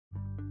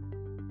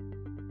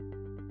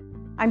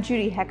I'm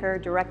Judy Hecker,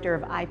 Director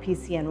of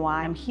IPCNY.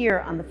 I'm here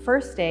on the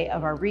first day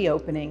of our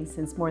reopening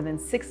since more than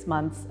 6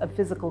 months of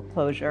physical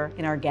closure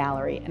in our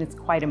gallery, and it's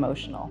quite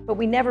emotional. But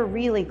we never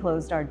really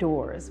closed our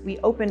doors. We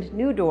opened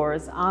new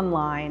doors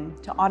online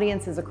to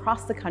audiences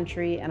across the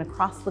country and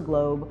across the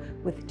globe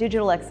with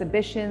digital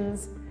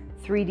exhibitions,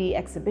 3D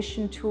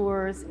exhibition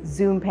tours,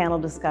 Zoom panel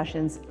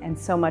discussions, and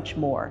so much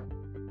more.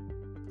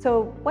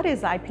 So what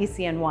is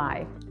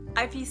IPCNY?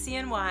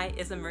 IPCNY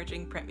is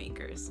Emerging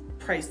Printmakers.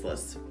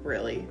 Priceless,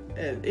 really.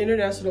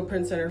 International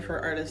Print Center for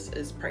Artists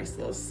is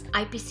priceless.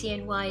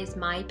 IPCNY is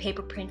my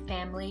paper print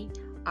family,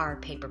 our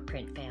paper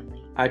print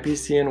family.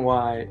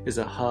 IPCNY is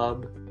a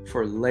hub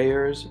for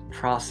layers,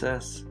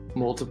 process,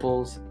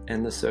 multiples,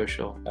 and the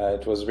social.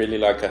 It was really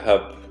like a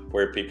hub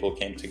where people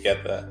came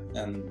together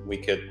and we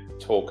could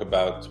talk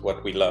about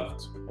what we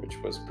loved, which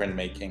was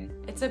printmaking.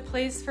 It's a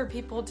place for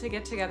people to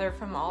get together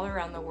from all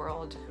around the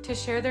world to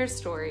share their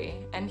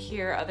story and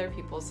hear other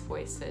people's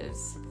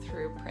voices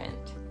through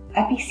print.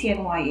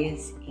 IPCNY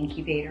is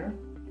incubator,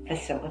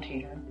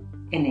 facilitator,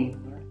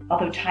 enabler.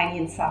 Although tiny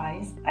in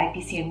size,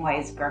 IPCNY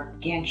is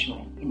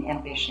gargantuan in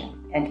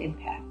ambition and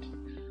impact.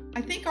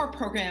 I think our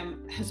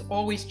program has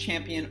always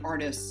championed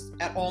artists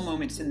at all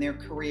moments in their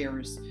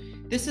careers.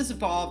 This has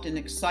evolved in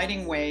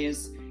exciting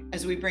ways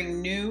as we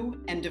bring new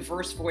and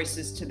diverse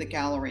voices to the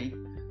gallery,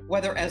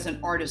 whether as an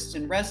artist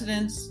in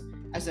residence,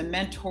 as a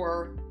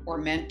mentor or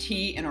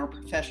mentee in our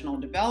professional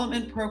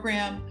development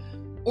program,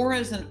 or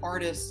as an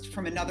artist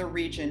from another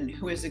region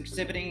who is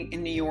exhibiting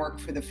in New York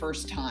for the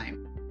first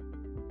time.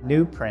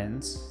 New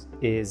Prints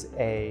is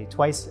a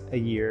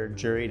twice-a-year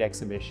juried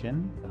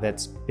exhibition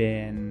that's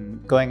been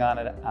going on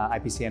at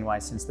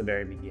IPCNY since the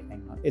very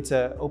beginning. It's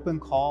an open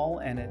call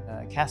and it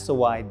casts a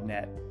wide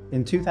net.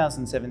 In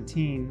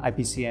 2017,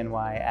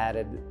 IPCNY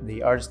added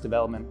the Artist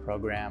Development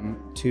Program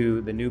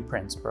to the New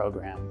Prints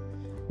program,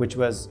 which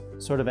was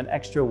sort of an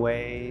extra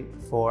way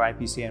for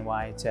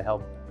IPCNY to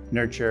help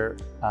nurture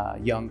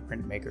young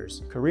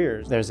printmakers'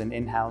 careers. There's an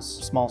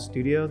in-house small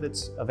studio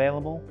that's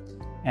available,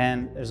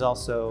 and there's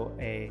also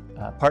a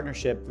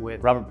partnership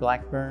with Robert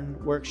Blackburn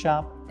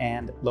Workshop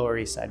and Lower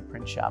East Side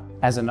Print Shop.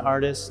 As an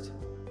artist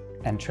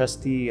and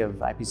trustee of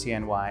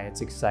IPCNY,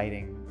 it's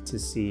exciting to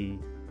see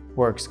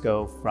works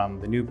go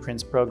from the New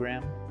Prints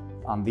program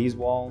on these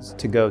walls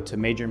to go to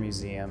major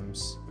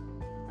museums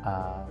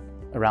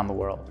around the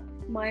world.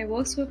 My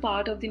works were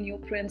part of the New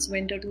Prints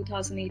Winter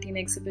 2018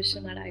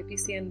 exhibition at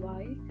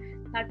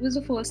IPCNY. That was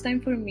the first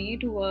time for me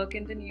to work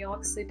in the New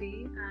York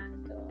City,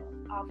 and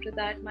after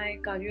that my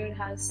career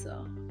has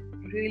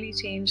really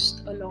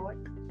changed a lot.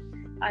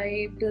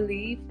 I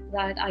believe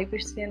that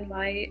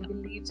IPCNY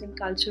believes in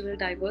cultural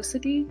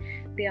diversity.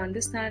 They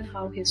understand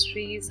how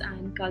histories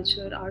and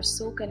culture are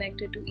so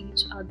connected to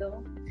each other,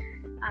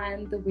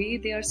 and the way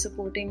they are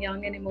supporting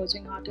young and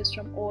emerging artists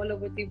from all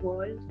over the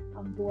world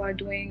who are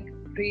doing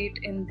great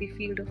in the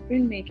field of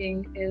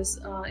printmaking is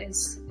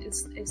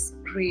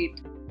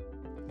great.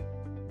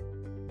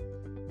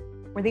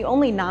 We're the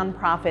only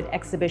nonprofit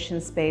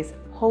exhibition space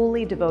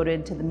wholly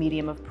devoted to the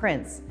medium of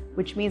prints,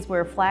 which means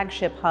we're a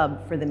flagship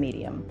hub for the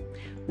medium.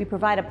 We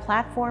provide a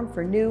platform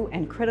for new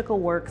and critical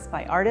works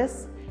by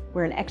artists.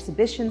 We're an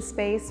exhibition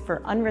space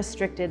for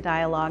unrestricted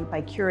dialogue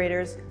by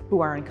curators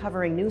who are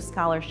uncovering new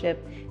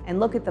scholarship and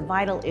look at the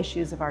vital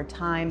issues of our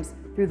times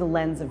through the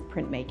lens of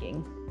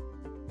printmaking.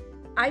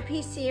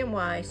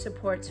 IPCNY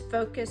supports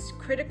focused,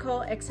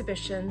 critical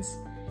exhibitions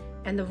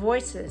and the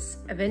voices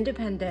of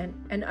independent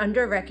and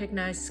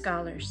under-recognized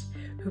scholars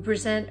who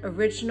present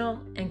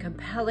original and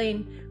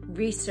compelling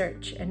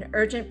research and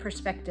urgent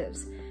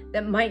perspectives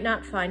that might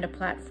not find a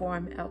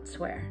platform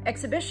elsewhere.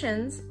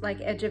 Exhibitions, like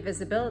Edge of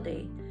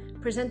Visibility,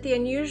 present the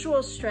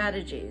unusual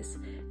strategies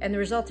and the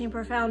resulting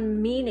profound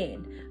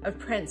meaning of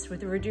prints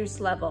with a reduced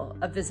level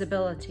of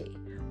visibility,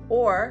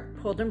 or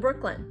Pulled in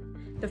Brooklyn,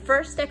 the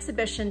first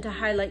exhibition to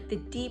highlight the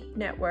deep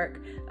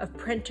network of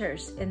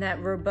printers in that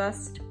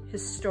robust,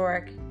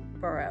 historic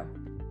borough.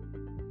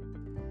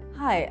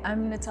 Hi,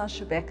 I'm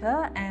Natasha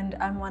Becker and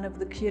I'm one of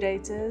the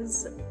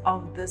curators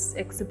of this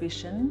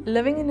exhibition.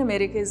 Living in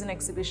America is an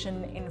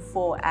exhibition in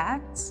 4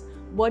 acts.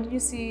 What you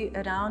see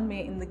around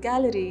me in the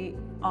gallery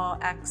are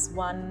Acts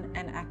 1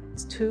 and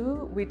Act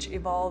 2, which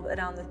evolve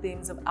around the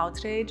themes of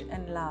outrage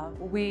and love.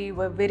 We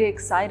were very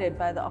excited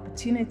by the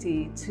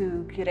opportunity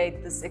to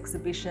curate this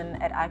exhibition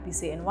at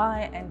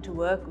IPCNY and to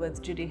work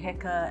with Judy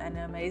Hecker and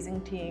an amazing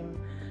team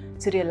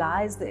to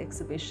realize the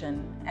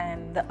exhibition,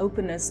 and the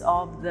openness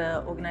of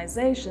the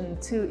organization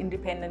to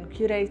independent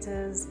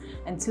curators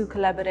and to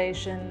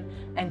collaboration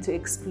and to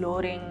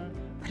exploring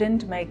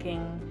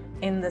printmaking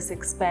in this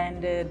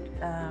expanded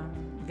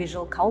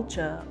visual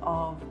culture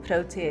of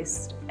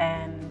protest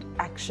and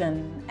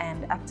action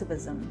and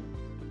activism.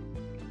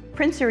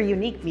 Prints are a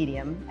unique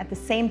medium. At the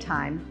same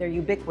time, they're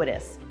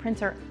ubiquitous.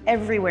 Prints are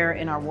everywhere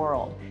in our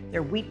world.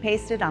 They're wheat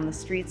pasted on the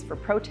streets for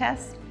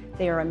protest.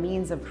 They are a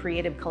means of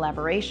creative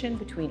collaboration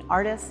between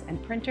artists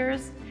and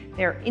printers.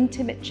 They are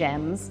intimate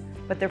gems,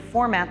 but their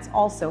formats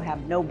also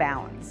have no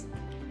bounds.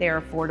 They are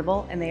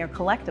affordable and they are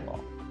collectible.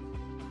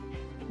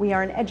 We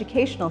are an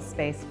educational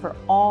space for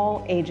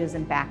all ages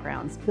and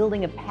backgrounds,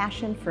 building a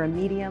passion for a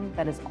medium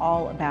that is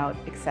all about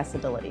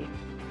accessibility.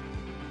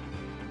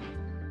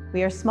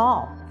 We are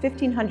small,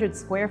 1,500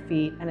 square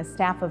feet and a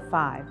staff of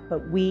 5,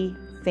 but we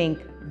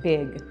think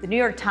big. The New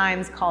York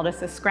Times called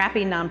us a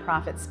scrappy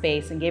nonprofit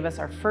space and gave us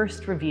our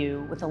first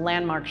review with a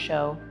landmark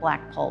show,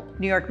 Black Pulp.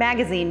 New York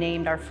Magazine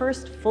named our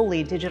first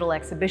fully digital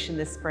exhibition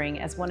this spring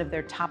as one of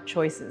their top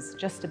choices,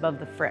 just above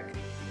the Frick.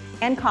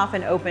 Ann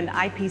Coffin opened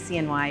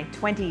IPCNY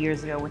 20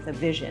 years ago with a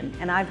vision,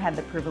 and I've had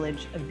the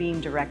privilege of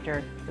being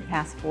director the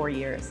past 4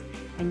 years.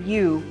 And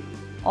you,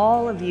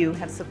 all of you,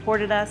 have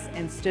supported us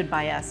and stood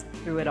by us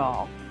through it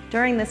all.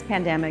 During this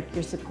pandemic,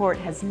 your support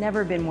has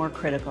never been more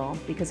critical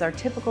because our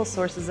typical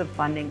sources of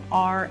funding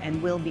are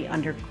and will be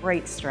under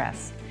great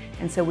stress.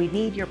 And so we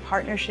need your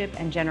partnership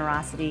and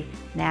generosity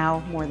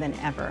now more than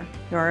ever.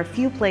 There are a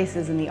few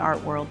places in the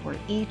art world where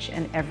each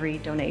and every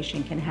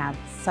donation can have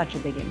such a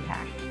big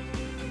impact.